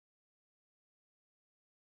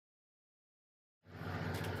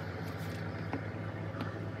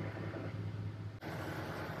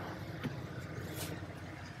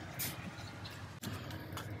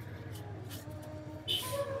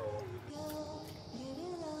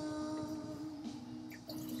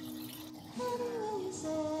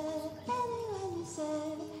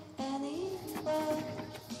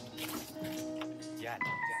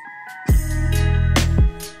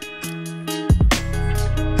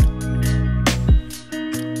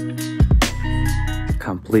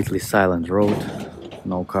completely silent road,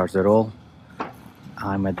 no cars at all.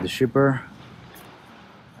 I'm at the shipper,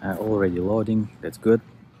 already loading, that's good.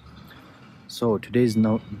 So today's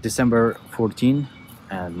December 14,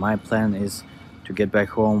 and my plan is to get back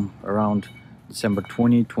home around December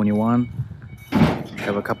 20, 21,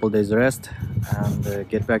 have a couple days rest, and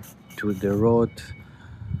get back to the road,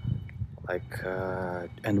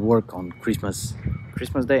 and work on Christmas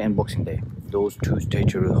Day and Boxing Day. Those two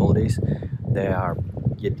statutory holidays, they are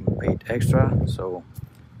getting paid extra, so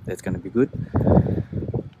that's gonna be good.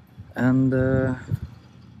 And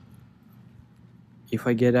if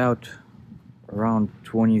I get out around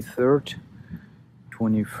 23rd,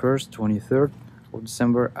 21st, 23rd of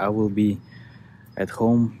December, I will be at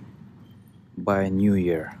home by New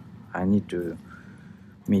Year. I need to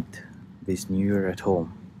meet this New Year at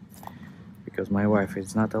home because my wife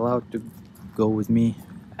is not allowed to go with me,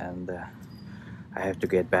 and I have to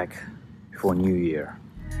get back before New Year.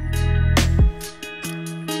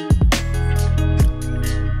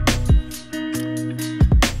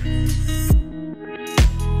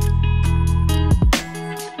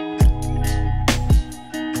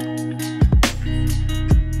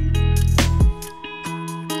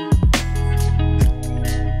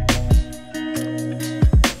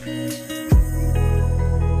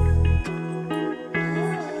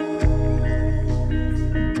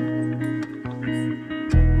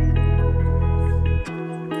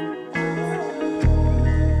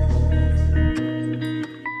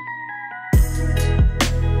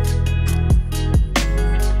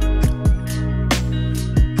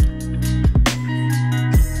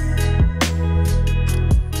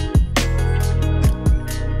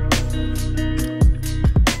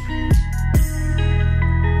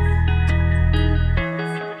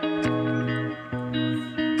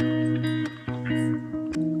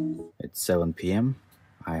 It's 7 p.m.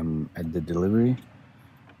 I'm at the delivery.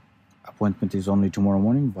 Appointment is only tomorrow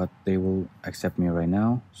morning, but they will accept me right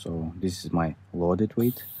now. So this is my loaded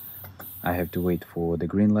weight. I have to wait for the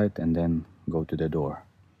green light and then go to the door.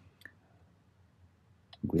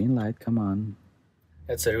 Green light, come on.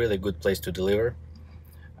 It's a really good place to deliver.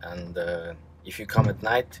 And if you come at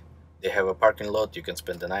night, they have a parking lot. You can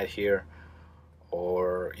spend the night here.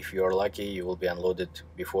 Or if you are lucky, you will be unloaded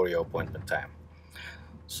before your appointment time.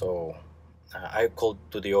 So I called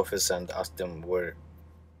to the office and asked them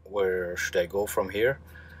where should I go from here,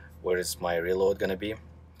 where is my reload gonna be,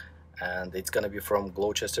 and it's gonna be from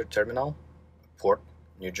Gloucester Terminal, Port,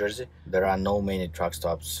 New Jersey. There are no many truck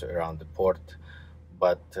stops around the port,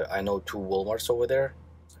 but I know 2 Walmarts over there,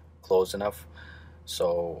 close enough,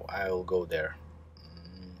 so I'll go there.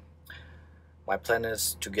 My plan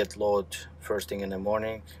is to get load first thing in the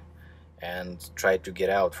morning and try to get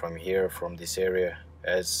out from here, from this area,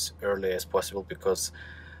 as early as possible, because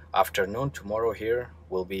afternoon tomorrow here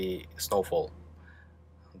will be snowfall.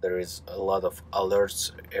 There is a lot of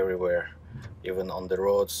alerts everywhere, even on the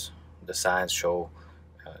roads. The signs show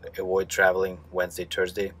avoid traveling Wednesday,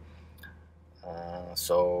 Thursday.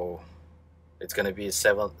 So it's gonna be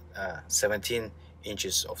 17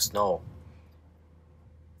 inches of snow,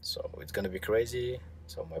 so it's gonna be crazy.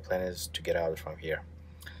 So my plan is to get out from here.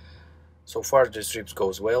 So far this trip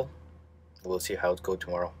goes well. We'll see how it goes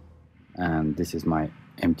tomorrow. And this is my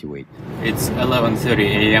empty weight. It's 11:30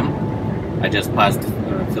 a.m. I just passed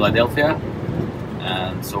Philadelphia,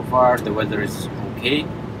 and so far the weather is okay,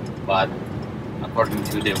 but according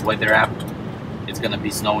to the weather app, it's gonna be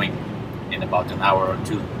snowing in about an hour or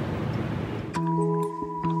 2.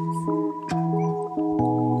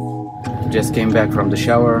 Just came back from the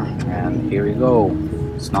shower, and here we go.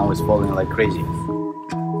 Snow is falling like crazy.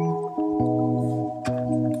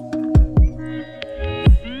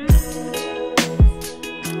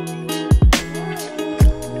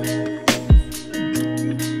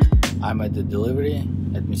 I'm at the delivery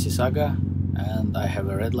at Mississauga, and I have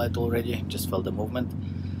a red light already, just felt the movement.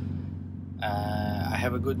 I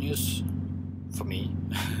have a good news for me.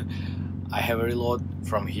 I have a reload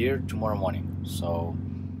from here tomorrow morning, so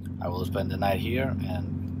I will spend the night here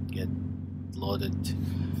and get loaded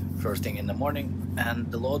first thing in the morning,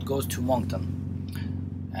 and the load goes to Moncton,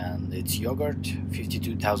 and it's yogurt,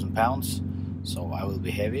 52,000 pounds, so I will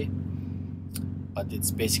be heavy, but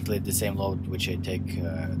it's basically the same load which I take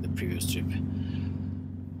the previous trip.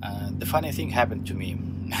 The funny thing happened to me.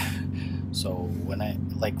 So when I,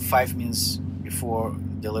 like 5 minutes before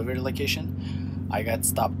delivery location, I got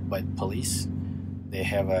stopped by police. They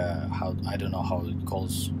have a, I don't know how it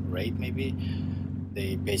calls, raid maybe.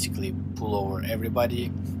 They basically pull over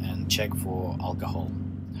everybody and check for alcohol.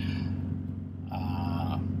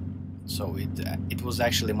 So it was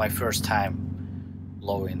actually my first time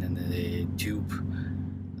blowing in the tube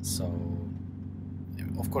So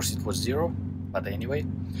of course it was 0, but anyway,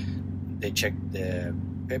 they checked the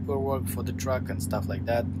paperwork for the truck and stuff like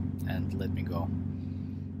that and let me go.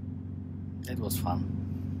 It was fun.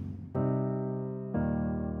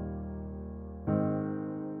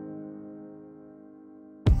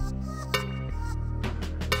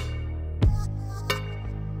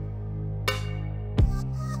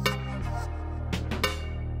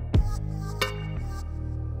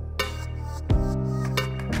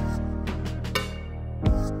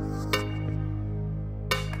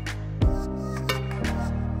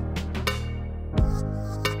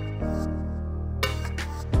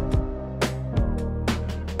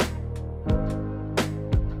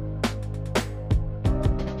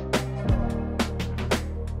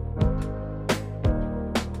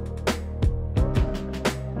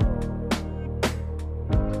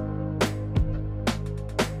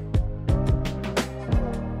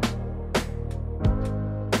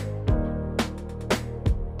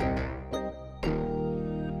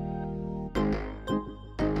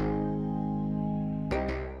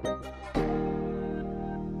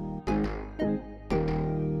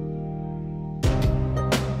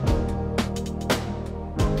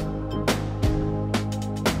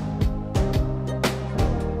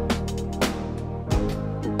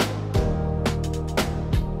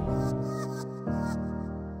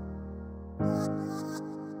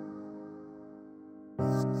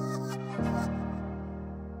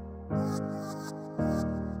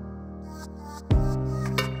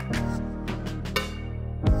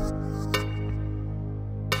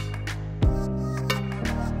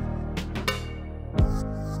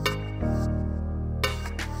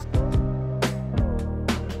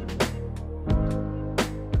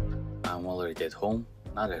 At home,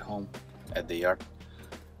 not at home, at the yard,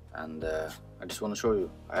 and I just want to show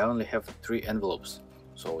you I only have 3 envelopes,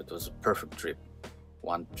 so it was a perfect trip.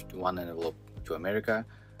 One envelope to America,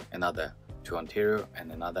 another to Ontario,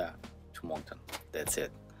 and another to Moncton. That's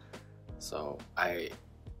it. So I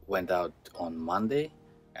went out on Monday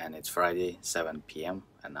and it's Friday 7 p.m.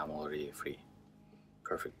 and I'm already free.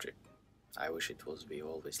 Perfect trip. I wish it was be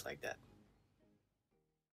always like that.